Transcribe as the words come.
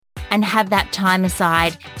and have that time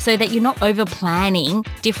aside so that you're not over planning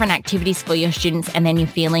different activities for your students and then you're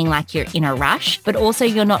feeling like you're in a rush, but also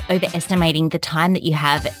you're not overestimating the time that you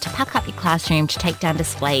have to pack up your classroom, to take down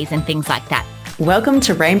displays and things like that. Welcome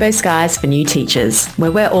to Rainbow Skies for New Teachers,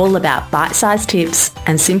 where we're all about bite-sized tips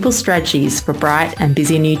and simple strategies for bright and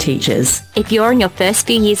busy new teachers. If you're in your first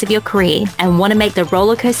few years of your career and want to make the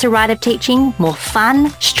rollercoaster ride of teaching more fun,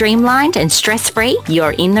 streamlined and stress-free,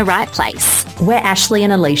 you're in the right place. We're Ashley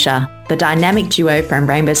and Alicia, the dynamic duo from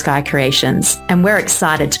Rainbow Sky Creations, and we're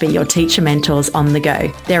excited to be your teacher mentors on the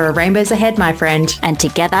go. There are rainbows ahead, my friend. And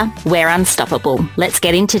together, we're unstoppable. Let's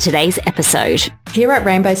get into today's episode. Here at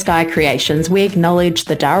Rainbow Sky Creations, we acknowledge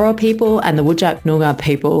the Darra people and the Whadjuk Noongar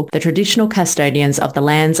people, the traditional custodians of the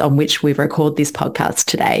lands on which we record this podcast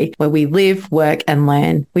today, where we live, work and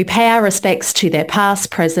learn. We pay our respects to their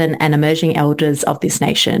past, present and emerging elders of this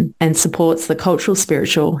nation and supports the cultural,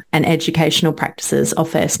 spiritual and educational practices of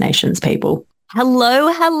First Nations people.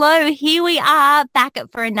 Hello. Here we are back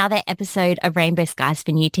for another episode of Rainbow Skies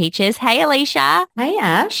for New Teachers. Hey, Alicia. Hey,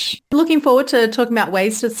 Ash. Looking forward to talking about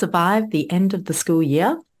ways to survive the end of the school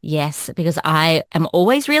year. Yes, because I am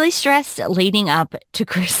always really stressed leading up to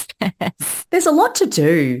Christmas. There's a lot to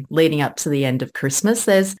do leading up to the end of Christmas.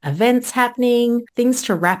 There's events happening, things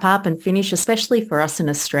to wrap up and finish, especially for us in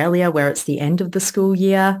Australia where it's the end of the school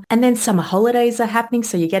year. And then summer holidays are happening,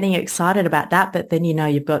 so you're getting excited about that. But then,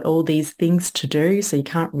 you've got all these things to do, so you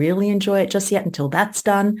can't really enjoy it just yet until that's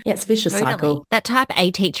done. Yeah, it's a vicious cycle. That type A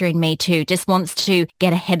teacher in me too just wants to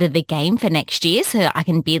get ahead of the game for next year so I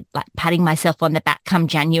can be like patting myself on the back come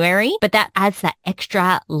January. But that adds that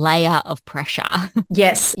extra layer of pressure.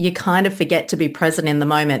 Yes, you kind of forget to be present in the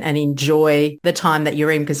moment and enjoy the time that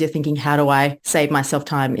you're in because you're thinking, how do I save myself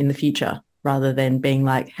time in the future? Rather than being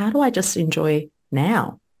like, how do I just enjoy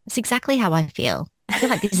now? That's exactly how I feel. I feel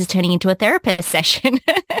like this is turning into a therapist session.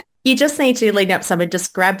 You just need to lead up somewhere,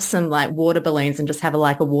 just grab some like water balloons and just have a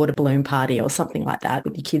water balloon party or something like that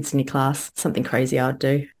with your kids in your class. Something crazy I'd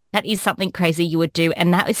do. That is something crazy you would do.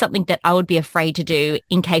 And that is something that I would be afraid to do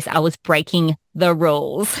in case I was breaking the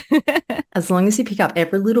rules. As long as you pick up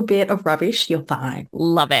every little bit of rubbish, you're fine.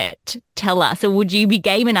 Love it. Tell us, so would you be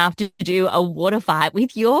game enough to do a water fight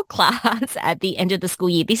with your class at the end of the school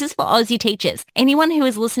year? This is for Aussie teachers. Anyone who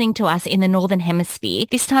is listening to us in the Northern Hemisphere,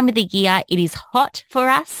 this time of the year, it is hot for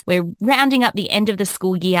us. We're rounding up the end of the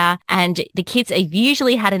school year and the kids have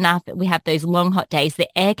usually had enough. We have those long, hot days. The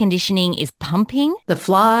air conditioning is pumping. The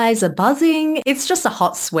flies are buzzing. It's just a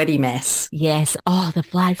hot, sweaty mess. Yes. Oh, the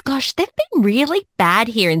flies. Gosh, they've been really bad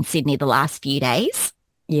here in Sydney the last few days.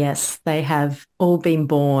 Yes, they have all been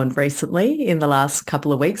born recently in the last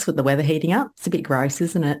couple of weeks with the weather heating up. It's a bit gross,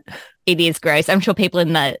 isn't it? It is gross. I'm sure people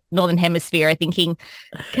in the Northern Hemisphere are thinking,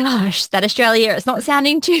 gosh, that Australia is not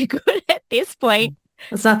sounding too good at this point.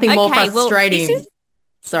 There's nothing more frustrating.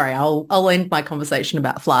 Sorry, I'll end my conversation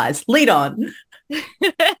about flies. Lead on.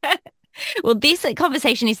 Well, this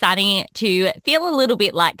conversation is starting to feel a little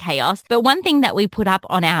bit like chaos. But one thing that we put up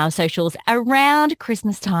on our socials around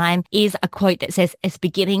Christmas time is a quote that says it's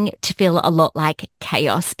beginning to feel a lot like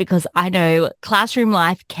chaos, because I know classroom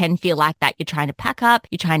life can feel like that. You're trying to pack up,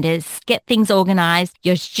 you're trying to get things organized.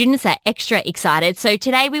 Your students are extra excited. So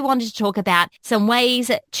today we wanted to talk about some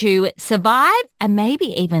ways to survive and maybe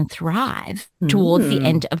even thrive towards the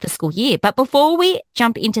end of the school year. But before we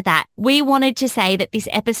jump into that, we wanted to say that this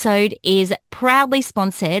episode is proudly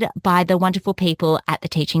sponsored by the wonderful people at the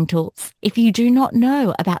Teaching Tools. If you do not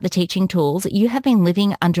know about the Teaching Tools, you have been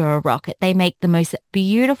living under a rock. They make the most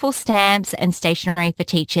beautiful stamps and stationery for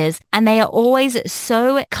teachers, and they are always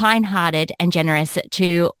so kind-hearted and generous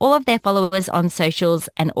to all of their followers on socials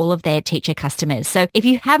and all of their teacher customers. So if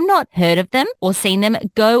you have not heard of them or seen them,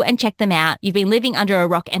 go and check them out. You've been living under a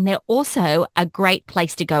rock, and they're also a great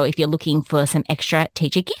place to go if you're looking for some extra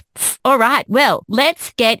teacher gifts. All right, well,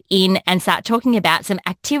 let's get in and start talking about some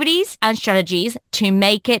activities and strategies to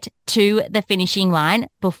make it to the finishing line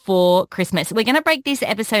before Christmas. We're going to break this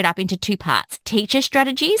episode up into two parts, teacher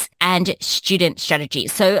strategies and student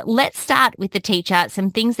strategies. So let's start with the teacher, some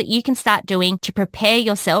things that you can start doing to prepare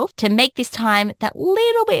yourself to make this time that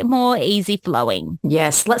little bit more easy flowing.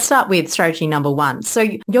 Yes, let's start with strategy number one. So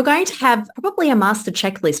you're going to have probably a master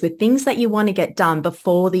checklist with things that you want to get done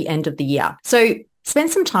before the end of the year. So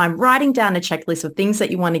spend some time writing down a checklist of things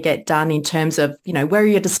that you want to get done in terms of, where are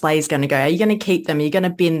your displays going to go? Are you going to keep them? Are you going to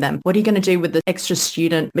bin them? What are you going to do with the extra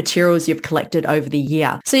student materials you've collected over the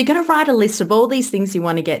year? So you're going to write a list of all these things you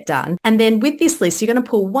want to get done. And then with this list, you're going to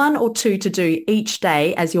pull 1 or 2 to do each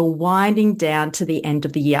day as you're winding down to the end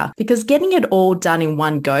of the year, because getting it all done in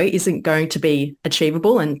one go isn't going to be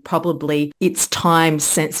achievable, and probably it's time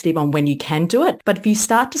sensitive on when you can do it. But if you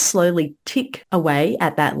start to slowly tick away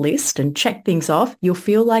at that list and check things off, you'll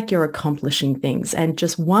feel like you're accomplishing things. And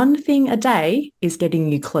just one thing a day is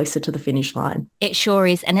getting you closer to the finish line. It sure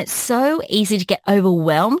is. And it's so easy to get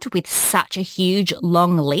overwhelmed with such a huge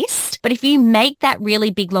long list. But if you make that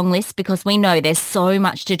really big long list, because we know there's so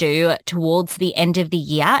much to do towards the end of the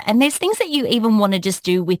year, and there's things that you even want to just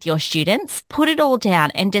do with your students, put it all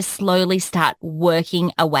down and just slowly start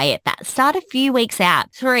working away at that. Start a few weeks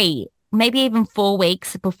out, 3, maybe even 4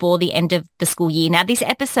 weeks before the end of the school year. Now, this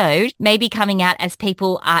episode may be coming out as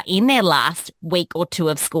people are in their last week or 2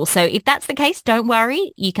 of school. So if that's the case, don't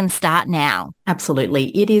worry. You can start now.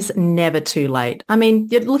 Absolutely. It is never too late. I mean,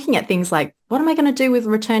 you're looking at things like, what am I going to do with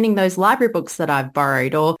returning those library books that I've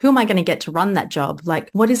borrowed? Or who am I going to get to run that job? Like,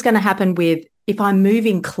 what is going to happen with if I'm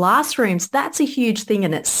moving classrooms? That's a huge thing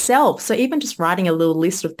in itself. So even just writing a little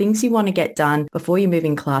list of things you want to get done before you move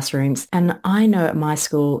in classrooms. And I know at my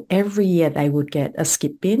school, every year they would get a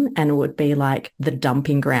skip bin and it would be like the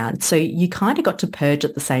dumping ground. So you kind of got to purge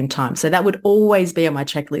at the same time. So that would always be on my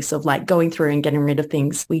checklist of like going through and getting rid of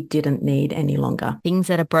things we didn't need any longer. Things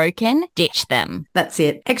that are broken, ditch them. That's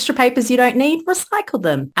it. Extra papers you don't need, recycle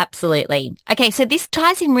them. Absolutely. Okay, so this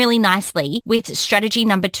ties in really nicely with strategy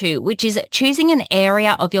number 2, which is choosing an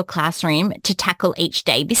area of your classroom to tackle each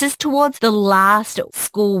day. This is towards the last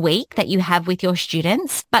school week that you have with your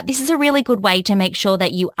students, but this is a really good way to make sure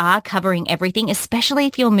that you are covering everything, especially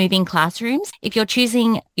if you're moving classrooms. If you're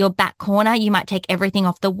choosing your back corner, you might take everything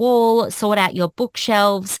off the wall, sort out your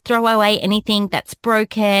bookshelves, throw away anything that's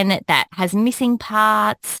broken, that has missing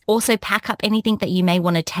parts. Also pack up anything that you may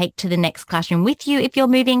want to take to the next classroom with you if you're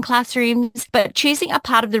moving classrooms. But choosing a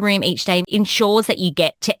part of the room each day ensures that you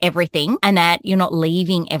get to everything and that you're not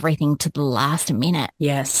leaving everything to the last minute.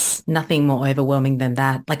 Yes, nothing more overwhelming than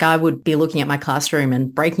that. Like I would be looking at my classroom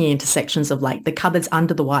and breaking into sections of like the cupboards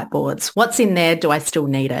under the whiteboards. What's in there? Do I still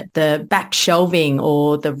need it? The back shelving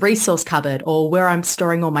or the resource cupboard or where I'm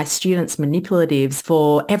storing all my students' manipulatives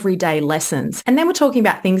for everyday lessons. And then we're talking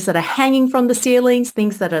about things that are hanging from the ceilings,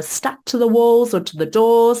 things that are stuck to the walls or to the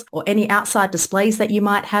doors or any outside displays that you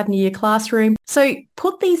might have near your classroom. So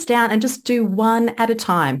put these down and just do one at a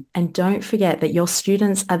time. And don't forget that your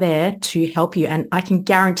students are there to help you. And I can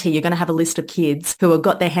guarantee you're going to have a list of kids who have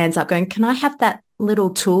got their hands up going, can I have that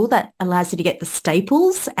little tool that allows you to get the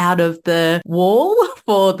staples out of the wall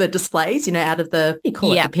for the displays, out of the, you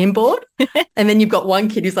call it the pinboard. And then you've got one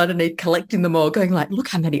kid who's underneath collecting them all going like, look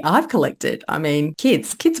how many I've collected. I mean,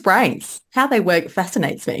 kids' brains, how they work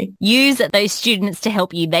fascinates me. Use those students to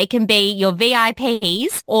help you. They can be your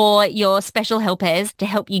VIPs or your special helpers to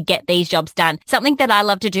help you get these jobs done. Something that I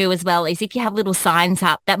love to do as well is if you have little signs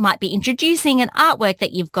up that might be introducing an artwork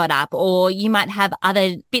that you've got up, or you might have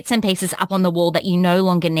other bits and pieces up on the wall that you no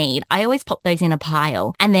longer need. I always pop those in a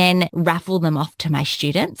pile and then raffle them off to my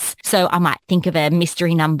students. So I might think of a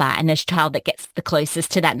mystery number and the child that gets the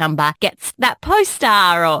closest to that number gets that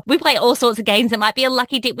poster, or we play all sorts of games. It might be a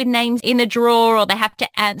lucky dip with names in a drawer, or they have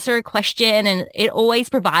to answer a question, and it always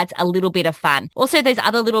provides a little bit of fun. Also, those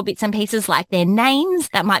other little bits and pieces like their names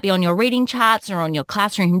that might be on your reading charts or on your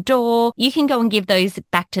classroom door. You can go and give those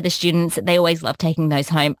back to the students. They always love taking those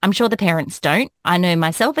home. I'm sure the parents don't. I know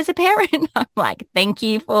myself as a parent. I'm like, thank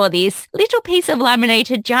you for this little piece of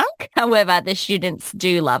laminated junk. However, the students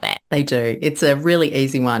do love it. They do. It's a really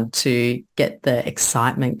easy one to get the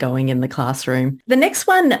excitement going in the classroom. The next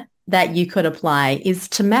one that you could apply is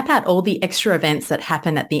to map out all the extra events that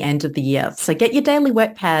happen at the end of the year. So get your daily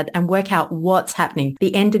work pad and work out what's happening.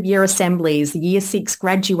 The end of year assemblies, year 6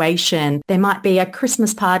 graduation. There might be a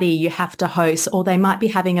Christmas party you have to host, or they might be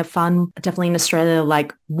having a fun, definitely in Australia,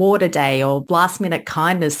 like water day or last minute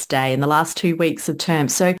kindness day in the last 2 weeks of term.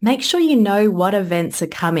 So make sure you know what events are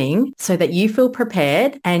coming so that you feel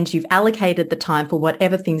prepared and you've allocated the time for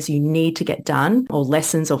whatever things you need to get done, or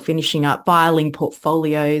lessons or finishing up, filing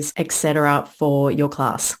portfolios, etc. for your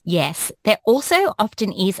class. Yes. There also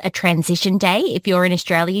often is a transition day. If you're in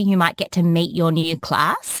Australia, you might get to meet your new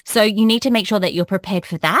class. So you need to make sure that you're prepared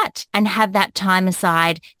for that and have that time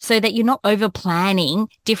aside so that you're not over planning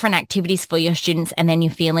different activities for your students and then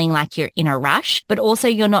you're feeling like you're in a rush, but also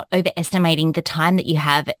you're not overestimating the time that you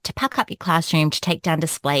have to pack up your classroom, to take down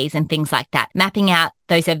displays and things like that. Mapping out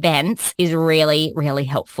those events is really, really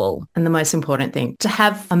helpful. And the most important thing, to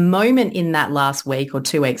have a moment in that last week or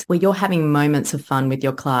 2 weeks where you're having moments of fun with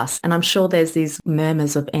your class. And I'm sure there's these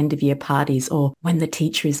murmurs of end of year parties or when the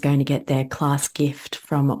teacher is going to get their class gift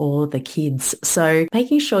from all the kids. So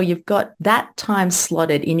making sure you've got that time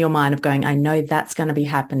slotted in your mind of going, I know that's going to be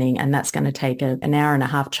happening and that's going to take an hour and a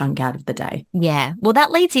half chunk out of the day. Yeah. Well,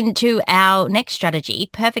 that leads into our next strategy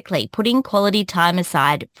perfectly, putting quality time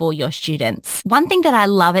aside for your students. One thing that I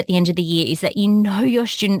love at the end of the year is that you know your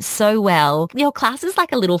students so well. Your class is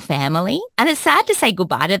like a little family and it's sad to say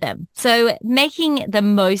goodbye to them. So making the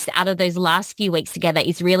most out of those last few weeks together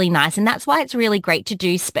is really nice. And that's why it's really great to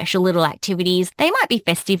do special little activities. They might be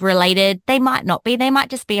festive related. They might not be. They might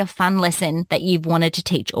just be a fun lesson that you've wanted to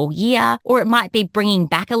teach all year, or it might be bringing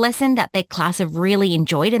back a lesson that their class have really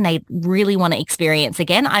enjoyed and they really want to experience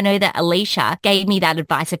again. I know that Alicia gave me that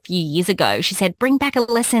advice a few years ago. She said, bring back a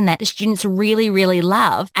lesson that the students really, really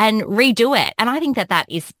love and redo it. And I think that that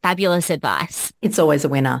is fabulous advice. It's always a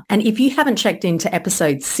winner. And if you haven't checked into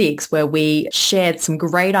episode 6, where we shared some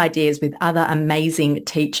great ideas with other amazing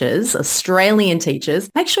teachers, Australian teachers,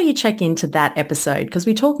 make sure you check into that episode because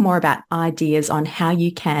we talk more about ideas on how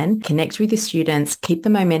you can connect with your students, keep the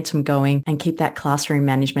momentum going and keep that classroom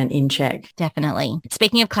management in check. Definitely.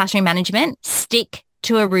 Speaking of classroom management, stick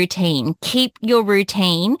to a routine. Keep your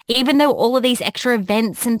routine. Even though all of these extra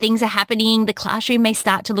events and things are happening, the classroom may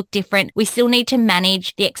start to look different. We still need to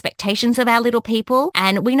manage the expectations of our little people.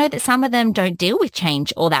 And we know that some of them don't deal with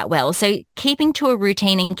change all that well. So keeping to a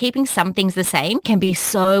routine and keeping some things the same can be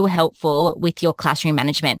so helpful with your classroom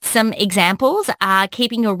management. Some examples are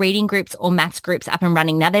keeping your reading groups or maths groups up and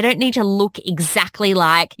running. Now, they don't need to look exactly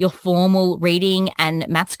like your formal reading and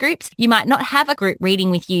maths groups. You might not have a group reading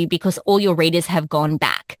with you because all your readers have gone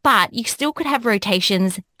back, but you still could have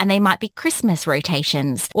rotations and they might be Christmas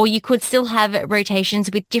rotations, or you could still have rotations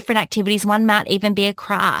with different activities. One might even be a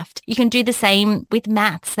craft. You can do the same with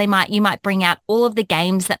maths. You might bring out all of the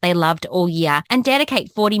games that they loved all year and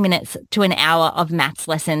dedicate 40 minutes to an hour of maths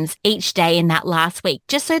lessons each day in that last week,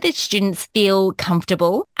 just so that students feel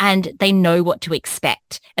comfortable and they know what to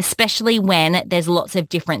expect, especially when there's lots of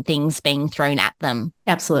different things being thrown at them.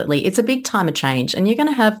 Absolutely. It's a big time of change and you're going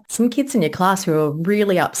to have some kids in your class who are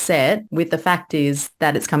really upset with the fact is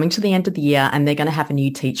that it's coming to the end of the year and they're going to have a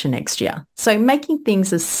new teacher next year. So making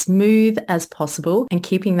things as smooth as possible and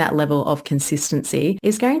keeping that level of consistency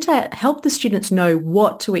is going to help the students know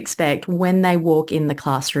what to expect when they walk in the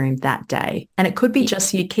classroom that day. And it could be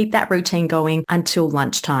just you keep that routine going until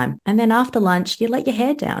lunchtime. And then after lunch, you let your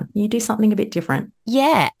hair down. You do something a bit different.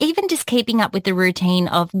 Yeah, even just keeping up with the routine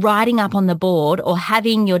of writing up on the board or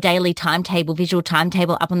having your daily timetable, visual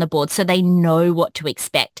timetable up on the board so they know what to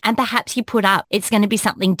expect. And perhaps you put up, it's going to be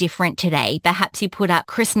something different today. Perhaps you put up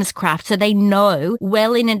Christmas craft so they know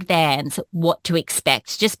well in advance what to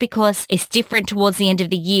expect. Just because it's different towards the end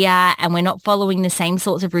of the year and we're not following the same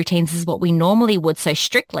sorts of routines as what we normally would so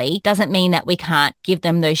strictly doesn't mean that we can't give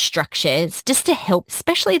them those structures just to help,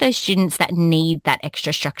 especially those students that need that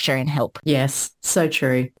extra structure and help. Yes, so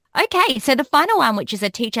true. Okay, so the final one, which is a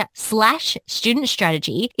teacher/student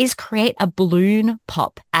strategy, is create a balloon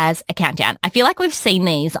pop as a countdown. I feel like we've seen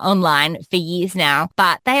these online for years now,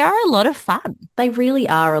 but they are a lot of fun. They really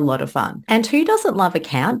are a lot of fun. And who doesn't love a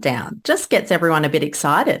countdown? Just gets everyone a bit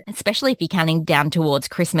excited. Especially if you're counting down towards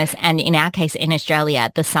Christmas and in our case in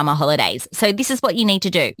Australia, the summer holidays. So this is what you need to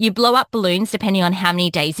do. You blow up balloons depending on how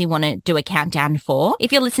many days you want to do a countdown for.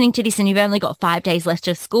 If you're listening to this and you've only got 5 days left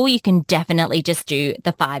of school, you can definitely just do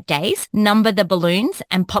the 5 days, number the balloons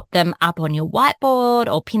and pop them up on your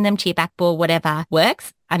whiteboard or pin them to your backboard, whatever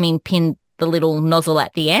works. I mean, pin the little nozzle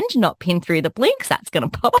at the end, not pin through the blinks. That's going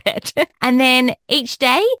to pop it. And then each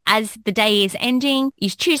day, as the day is ending, you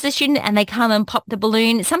choose the student and they come and pop the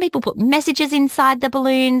balloon. Some people put messages inside the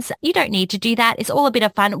balloons. You don't need to do that. It's all a bit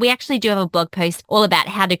of fun. We actually do have a blog post all about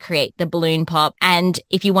how to create the balloon pop. And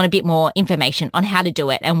if you want a bit more information on how to do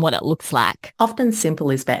it and what it looks like. Often simple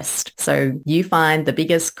is best. So you find the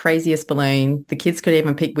biggest, craziest balloon. The kids could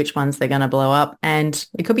even pick which ones they're going to blow up. And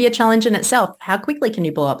it could be a challenge in itself. How quickly can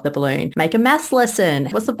you blow up the balloon? Make a maths lesson.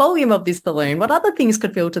 What's the volume of this balloon? What other things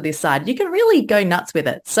could fill to this side? You can really go nuts with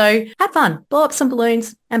it. So have fun, blow up some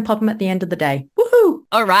balloons and pop them at the end of the day. Woohoo!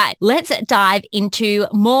 All right, let's dive into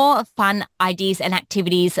more fun ideas and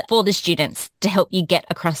activities for the students. to help you get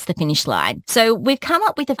across the finish line. So we've come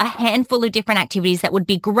up with a handful of different activities that would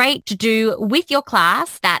be great to do with your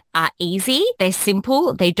class that are easy, they're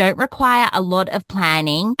simple, they don't require a lot of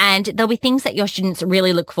planning, and there'll be things that your students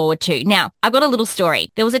really look forward to. Now, I've got a little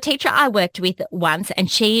story. There was a teacher I worked with once and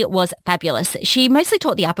she was fabulous. She mostly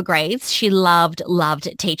taught the upper grades. She loved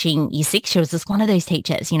teaching year 6. She was just one of those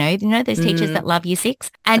teachers, you know those teachers that love year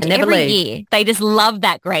 6? And every year they just love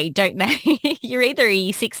that grade, don't they? You're either a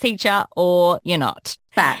year 6 teacher or you're not.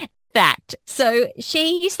 Fact. So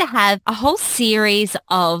she used to have a whole series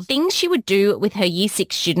of things she would do with her year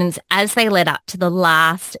 6 students as they led up to the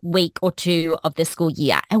last week or two of the school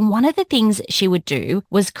year. And one of the things she would do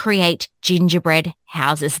was create gingerbread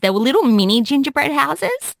houses. There were little mini gingerbread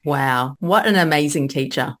houses. Wow. What an amazing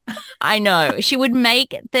teacher. I know. She would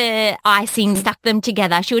make the icing, stuck them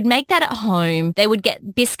together. She would make that at home. They would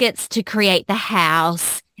get biscuits to create the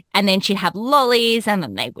house. And then she'd have lollies and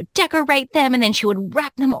then they would decorate them and then she would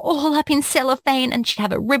wrap them all up in cellophane and she'd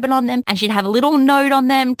have a ribbon on them and she'd have a little note on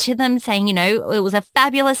them to them saying, you know, it was a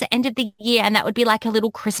fabulous end of the year and that would be like a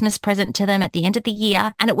little Christmas present to them at the end of the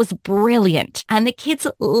year. And it was brilliant and the kids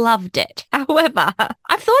loved it. However,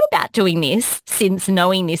 I've thought about doing this since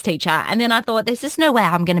knowing this teacher and then I thought there's just no way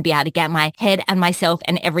I'm going to be able to get my head and myself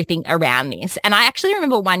and everything around this. And I actually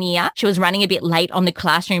remember one year she was running a bit late on the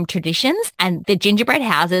classroom traditions and the gingerbread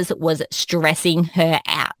houses was stressing her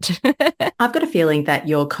out. I've got a feeling that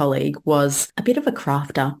your colleague was a bit of a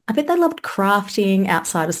crafter. I bet they loved crafting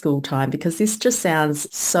outside of school time because this just sounds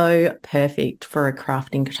so perfect for a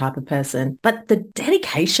crafting type of person. But the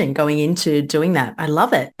dedication going into doing that, I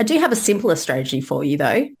love it. I do have a simpler strategy for you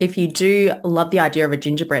though. If you do love the idea of a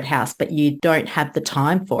gingerbread house, but you don't have the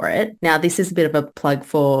time for it. Now, this is a bit of a plug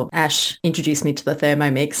for Ash introduced me to the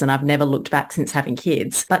Thermomix and I've never looked back since having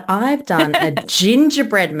kids. But I've done a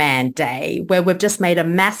gingerbread man day where we've just made a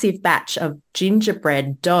massive batch of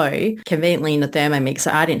gingerbread dough conveniently in the Thermomix,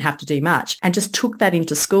 so I didn't have to do much, and just took that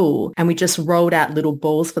into school and we just rolled out little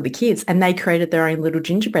balls for the kids and they created their own little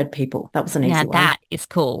gingerbread people. That was an easy one. That is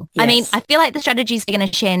cool. Yes. I mean, I feel like the strategies we're going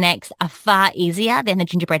to share next are far easier than the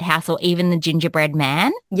gingerbread house or even the gingerbread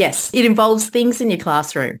man. Yes, it involves things in your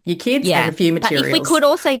classroom, your kids and a few materials.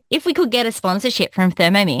 But if we could get a sponsorship from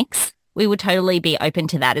Thermomix, we would totally be open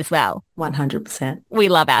to that as well. 100%. We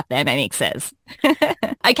love our Thermomixes.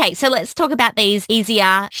 Okay, so let's talk about these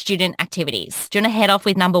easier student activities. Do you want to head off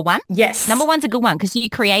with number 1? Yes. Number 1's a good one because you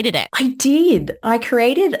created it. I did. I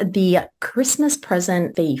created the Christmas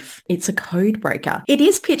present thief. It's a code breaker. It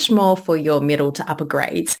is pitched more for your middle to upper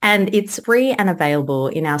grades and it's free and available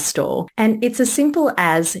in our store. And it's as simple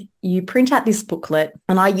as you print out this booklet,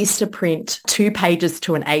 and I used to print 2 pages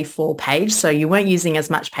to an A4 page, so you weren't using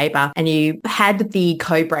as much paper, and you had the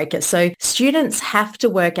code breaker. So students have to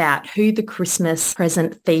work out who the Christmas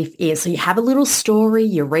present thief is. So you have a little story,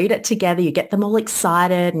 you read it together, you get them all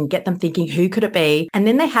excited and get them thinking, who could it be? And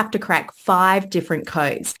then they have to crack 5 different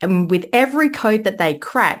codes. And with every code that they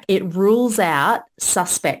crack, it rules out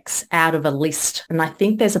suspects out of a list. And I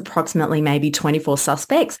think there's approximately maybe 24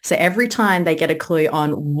 suspects. So every time they get a clue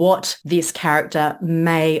on what this character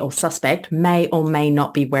may or suspect may or may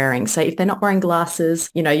not be wearing. So if they're not wearing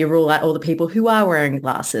glasses, you know, you rule out all the people who are wearing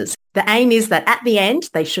glasses. The aim is that at the end,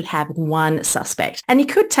 they should have 1 suspect. And you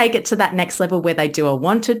could take it to that next level where they do a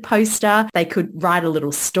wanted poster. They could write a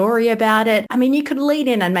little story about it. I mean, you could lead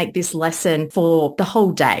in and make this lesson for the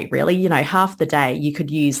whole day, really. You know, half the day you could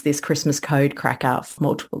use this Christmas code cracker for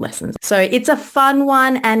multiple lessons. So it's a fun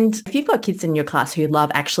one. And if you've got kids in your class who love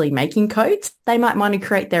actually making codes, they might want to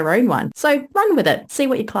create their own one. So run with it. See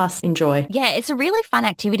what your class enjoy. Yeah, it's a really fun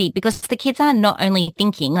activity because the kids are not only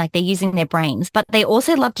thinking, like they're using their brains, but they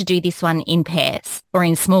also love to do this one in pairs or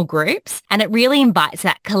in small groups. And it really invites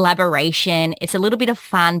that collaboration. It's a little bit of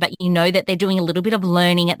fun, but you know that they're doing a little bit of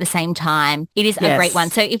learning at the same time. It is a great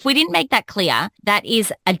one. So if we didn't make that clear, that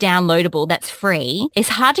is a downloadable that's free. It's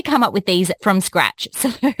hard to come up with these from scratch.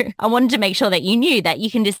 So I wanted to make sure that you knew that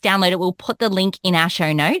you can just download it. We'll put the link in our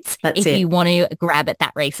show notes if you want to grab at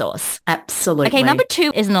that resource. Absolutely. Okay, number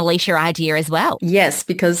 2 is an Alicia idea as well. Yes,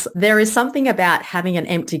 because there is something about having an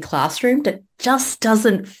empty classroom that just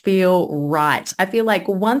doesn't feel right. I feel like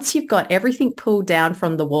once you've got everything pulled down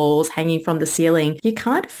from the walls, hanging from the ceiling, you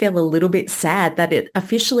kind of feel a little bit sad that it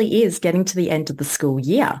officially is getting to the end of the school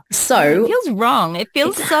year. So it feels wrong. It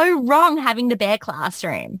feels so wrong having the bare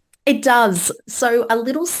classroom. It does. So a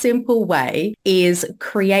little simple way is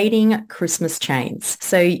creating Christmas chains.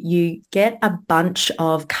 So you get a bunch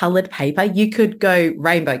of coloured paper. You could go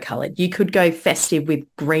rainbow coloured. You could go festive with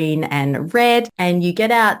green and red, and you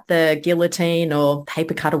get out the guillotine or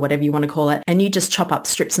paper cut or whatever you want to call it, and you just chop up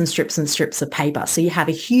strips and strips and strips of paper. So you have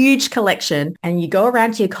a huge collection, and you go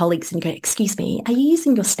around to your colleagues and you go, excuse me, are you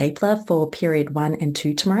using your stapler for period 1 and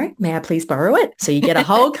 2 tomorrow? May I please borrow it? So you get a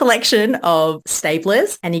whole collection of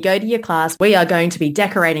staplers and you go to your class. We are going to be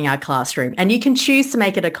decorating our classroom, and you can choose to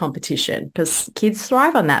make it a competition because kids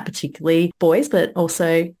thrive on that, particularly boys, but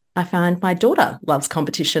also I find my daughter loves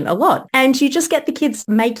competition a lot. And you just get the kids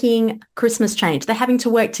making Christmas change. They're having to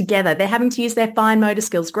work together. They're having to use their fine motor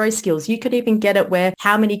skills, gross skills. You could even get it where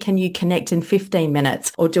how many can you connect in 15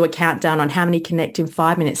 minutes or do a countdown on how many connect in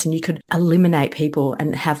 5 minutes. And you could eliminate people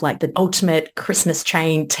and have like the ultimate Christmas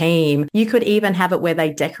chain team. You could even have it where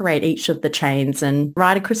they decorate each of the chains and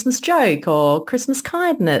write a Christmas joke or Christmas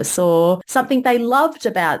kindness or something they loved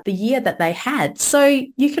about the year that they had. So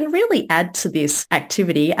you can really add to this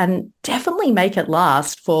activity and definitely make it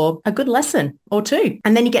last for a good lesson or two.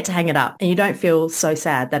 And then you get to hang it up and you don't feel so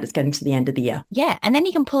sad that it's getting to the end of the year. Yeah. And then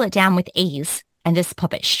you can pull it down with ease and just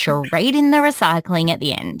pop it straight in the recycling at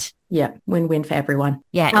the end. Yeah, win-win for everyone.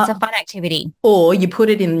 Yeah, it's a fun activity. Or you put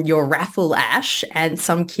it in your raffle ash and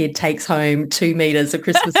some kid takes home 2 meters of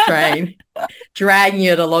Christmas train, dragging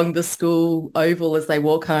it along the school oval as they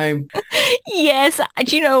walk home. Yes.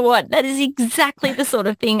 Do you know what? That is exactly the sort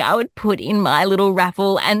of thing I would put in my little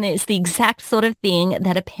raffle. And it's the exact sort of thing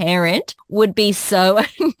that a parent would be so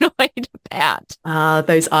annoyed about.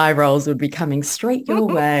 Those eye rolls would be coming straight your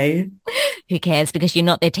way. Who cares? Because you're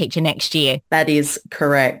not their teacher next year. That is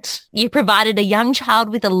correct. You provided a young child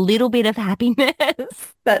with a little bit of happiness.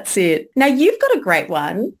 That's it. Now, you've got a great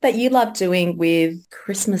one that you love doing with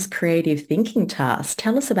Christmas creative thinking tasks.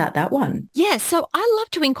 Tell us about that one. Yeah, so I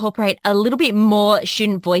love to incorporate a little bit more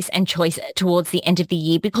student voice and choice towards the end of the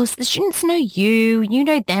year because the students know you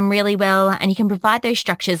know them really well, and you can provide those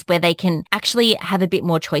structures where they can actually have a bit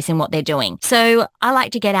more choice in what they're doing. So I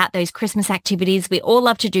like to get out those Christmas activities. We all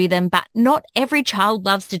love to do them, but not every child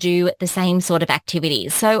loves to do the same sort of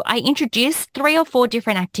activities. So I introduce 3 or 4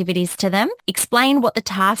 different activities to them, explain what the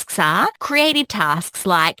tasks are, creative tasks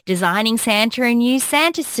like designing Santa a new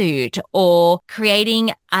Santa suit or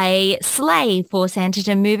creating a sleigh for Santa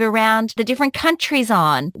to move around the different countries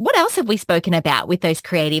on. What else have we spoken about with those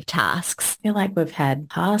creative tasks? I feel like we've had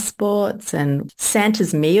passports and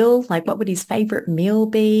Santa's meal. Like what would his favorite meal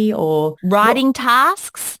be? Or writing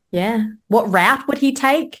tasks. Yeah. What route would he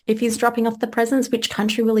take if he's dropping off the presents? Which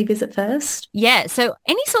country will he visit first? Yeah. So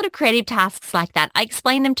any sort of creative tasks like that, I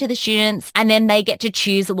explain them to the students and then they get to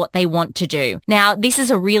choose what they want to do. Now, this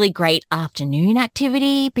is a really great afternoon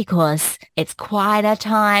activity because it's quieter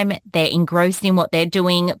time. They're engrossed in what they're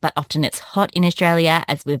doing, but often it's hot in Australia,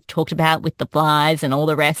 as we've talked about with the flies and all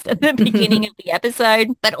the rest at the beginning of the episode.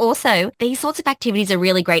 But also these sorts of activities are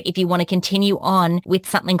really great if you want to continue on with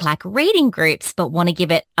something like reading groups, but want to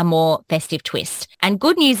give it a more festive twist. And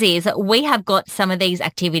good news is we have got some of these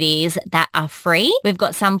activities that are free. We've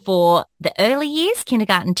got some for the early years,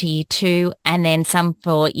 kindergarten to year 2, and then some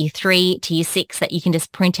for year 3 to year 6 that you can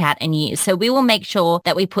just print out and use. So we will make sure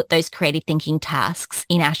that we put those creative thinking tasks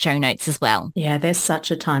in our show notes as well. Yeah, they're such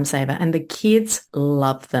a time saver and the kids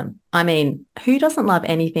love them. I mean, who doesn't love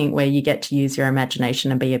anything where you get to use your imagination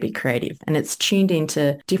and be a bit creative? And it's tuned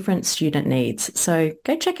into different student needs. So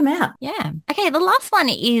go check them out. Yeah. Okay, the last one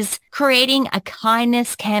is creating a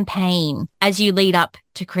kindness campaign as you lead up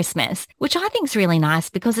to Christmas, which I think is really nice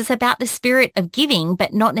because it's about the spirit of giving,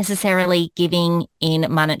 but not necessarily giving in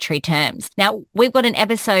monetary terms. Now, we've got an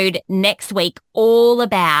episode next week all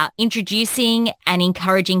about introducing and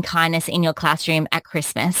encouraging kindness in your classroom at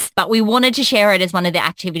Christmas, but we wanted to share it as one of the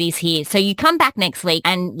activities here. So you come back next week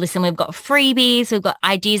and listen, we've got freebies, we've got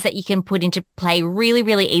ideas that you can put into play really,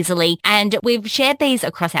 really easily. And we've shared these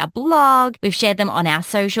across our blog, we've shared them on our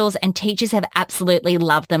socials, and teachers have absolutely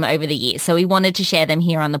loved them over the years. So we wanted to share them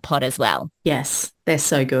here on the pod as well. Yes, they're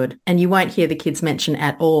so good. And you won't hear the kids mention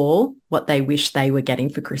at all what they wish they were getting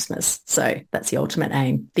for Christmas. So that's the ultimate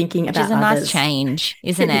aim, thinking about others. Which is a nice change,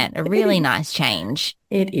 isn't it? A really nice change.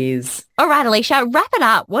 It is. All right, Alicia, wrap it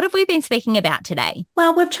up. What have we been speaking about today?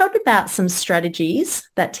 Well, we've talked about some strategies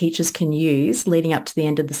that teachers can use leading up to the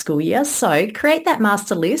end of the school year. So create that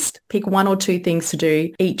master list, pick 1 or 2 things to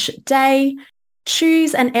do each day.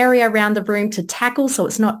 Choose an area around the room to tackle so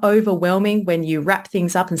it's not overwhelming when you wrap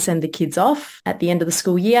things up and send the kids off at the end of the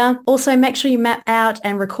school year. Also, make sure you map out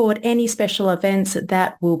and record any special events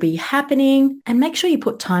that will be happening, and make sure you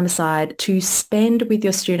put time aside to spend with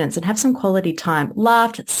your students and have some quality time.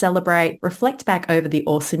 Laugh, celebrate, reflect back over the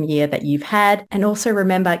awesome year that you've had, and also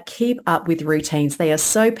remember, keep up with routines. They are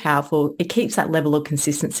so powerful. It keeps that level of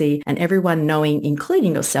consistency and everyone knowing,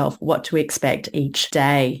 including yourself, what to expect each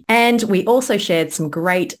day. And we also shared some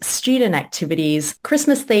great student activities: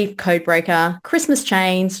 Christmas Thief Codebreaker, Christmas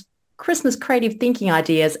Chains, Christmas creative thinking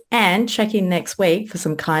ideas, and check in next week for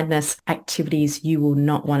some kindness activities you will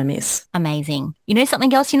not want to miss. Amazing. You know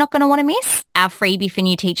something else you're not going to want to miss? Our freebie for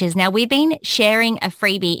new teachers. Now, we've been sharing a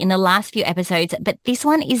freebie in the last few episodes, but this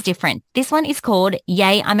one is different. This one is called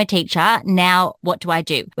Yay, I'm a Teacher. Now, what do I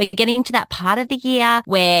do? We're getting to that part of the year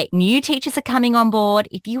where new teachers are coming on board.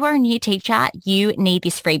 If you are a new teacher, you need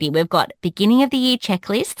this freebie. We've got beginning of the year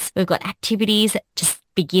checklists. We've got activities to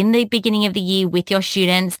begin the beginning of the year with your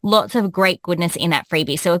students. Lots of great goodness in that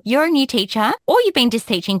freebie. So if you're a new teacher or you've been just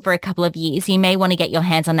teaching for a couple of years, you may want to get your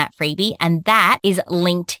hands on that freebie, and that is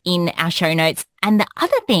linked in our show notes. And the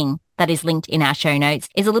other thing that is linked in our show notes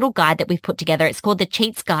is a little guide that we've put together. It's called the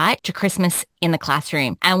Cheats Guide to Christmas in the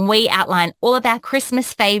Classroom. And we outline all of our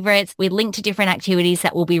Christmas favorites. We link to different activities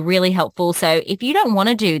that will be really helpful. So if you don't want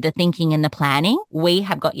to do the thinking and the planning, we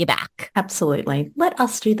have got your back. Absolutely. Let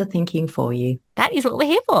us do the thinking for you. That is what we're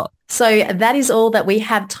here for. So that is all that we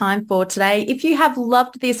have time for today. If you have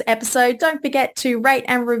loved this episode, don't forget to rate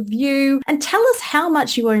and review and tell us how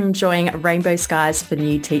much you are enjoying Rainbow Skies for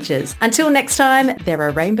New Teachers. Until next time, there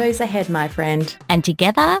are rainbows ahead, my friend. And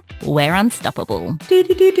together, we're unstoppable. Do,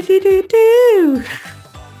 do, do, do, do, do, do.